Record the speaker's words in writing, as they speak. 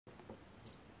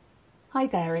Hi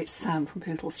there, it's Sam from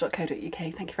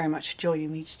Pootles.co.uk. Thank you very much for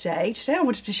joining me today. Today I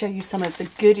wanted to show you some of the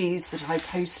goodies that I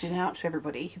posted out to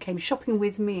everybody who came shopping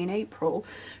with me in April.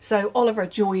 So Oliver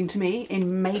joined me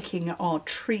in making our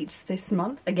treats this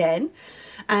month again,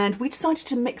 and we decided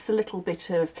to mix a little bit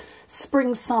of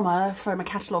spring-summer from a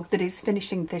catalogue that is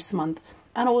finishing this month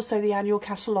and also the annual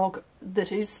catalogue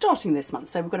that is starting this month.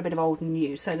 So we've got a bit of old and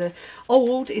new. So the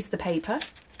old is the paper,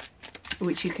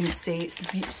 which you can see, it's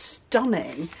the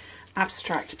stunning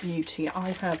Abstract Beauty.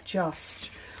 I have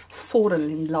just fallen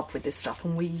in love with this stuff,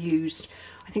 and we used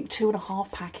I think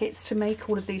 2.5 packets to make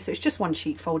all of these. So it's just one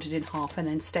sheet folded in half and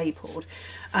then stapled,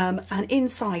 and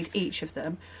inside each of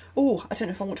them, oh, I don't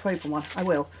know if I want to open one. I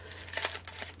will.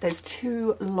 There's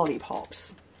 2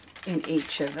 lollipops in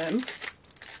each of them,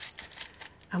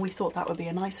 and we thought that would be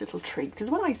a nice little treat, because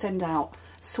when I send out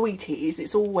sweeties,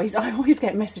 I always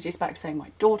get messages back saying my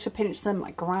daughter pinched them,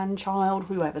 my grandchild,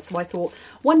 whoever. So I thought,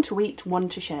 one to eat, one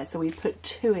to share. So we put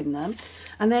 2 in them.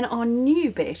 And then our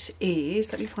new bit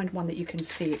is, let me find one that you can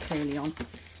see it clearly on,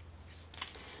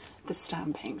 the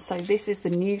stamping. So this is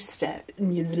the new set,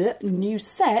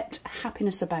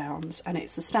 Happiness Abounds, and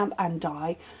it's a stamp and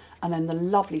die, and then the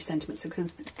lovely sentiments,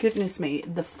 because goodness me,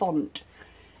 the font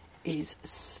is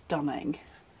stunning.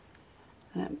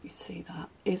 Let me see that.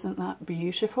 Isn't that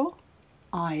beautiful?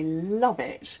 I love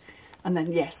it. And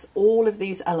then, yes, all of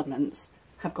these elements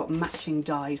have got matching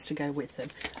dies to go with them.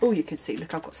 Oh, you can see,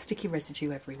 look, I've got sticky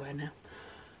residue everywhere now.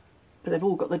 But they've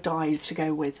all got the dies to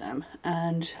go with them.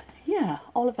 And, yeah,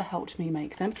 Oliver helped me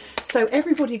make them. So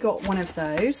everybody got one of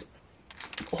those.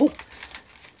 Oh,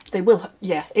 they will,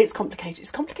 yeah, it's complicated.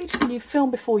 It's complicated when you film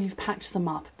before you've packed them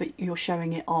up, but you're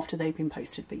showing it after they've been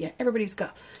posted. But yeah, everybody's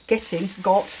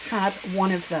had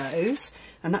one of those,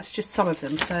 and that's just some of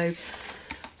them. So,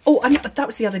 oh, and that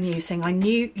was the other new thing. I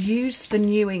used the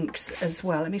new inks as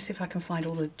well. Let me see if I can find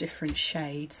all the different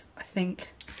shades. I think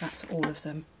that's all of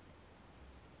them.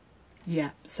 Yeah,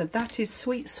 so that is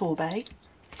Sweet Sorbet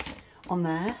on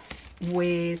there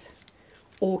with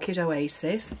Orchid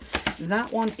Oasis.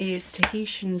 That one is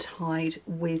Tahitian Tide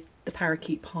with the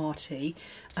Parakeet Party,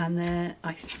 and then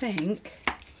I think,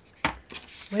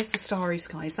 where's the Starry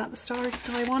Sky? Is that the Starry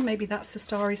Sky one? Maybe that's the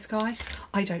Starry Sky.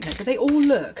 I don't know, but they all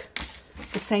look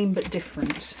the same but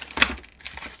different.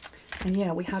 And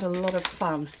yeah, we had a lot of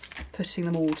fun putting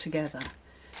them all together,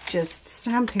 just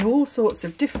stamping all sorts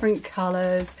of different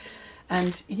colours,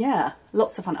 and yeah,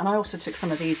 lots of fun. And I also took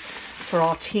some of these for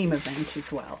our team event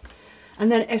as well.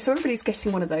 And then, so everybody's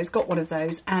getting one of those, got one of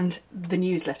those, and the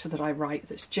newsletter that I write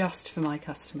that's just for my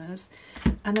customers.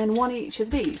 And then one each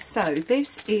of these. So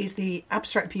this is the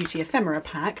Abstract Beauty Ephemera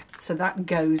pack. So that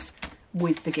goes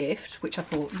with the gift, which I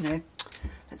thought, you know,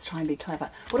 let's try and be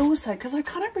clever. But also, because I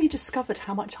kind of rediscovered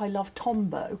how much I love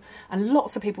Tombow. And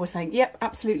lots of people were saying, yep,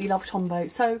 absolutely love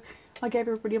Tombow. So I gave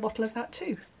everybody a bottle of that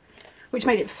too, which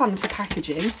made it fun for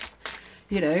packaging,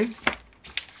 you know.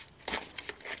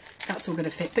 That's all going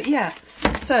to fit. But yeah,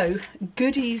 so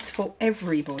goodies for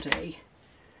everybody,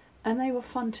 and they were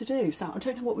fun to do. So I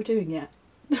don't know what we're doing yet.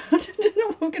 I don't know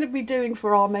what we're going to be doing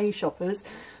for our May shoppers,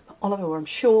 but Oliver, I'm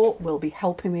sure, will be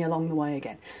helping me along the way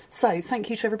again. So thank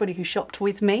you to everybody who shopped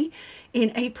with me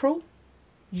in April.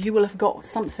 You will have got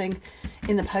something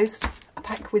in the post, a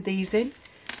pack with these in.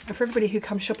 And for everybody who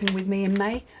comes shopping with me in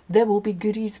May, there will be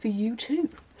goodies for you too.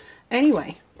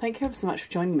 Anyway, thank you ever so much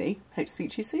for joining me. Hope to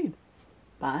speak to you soon.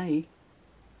 Bye.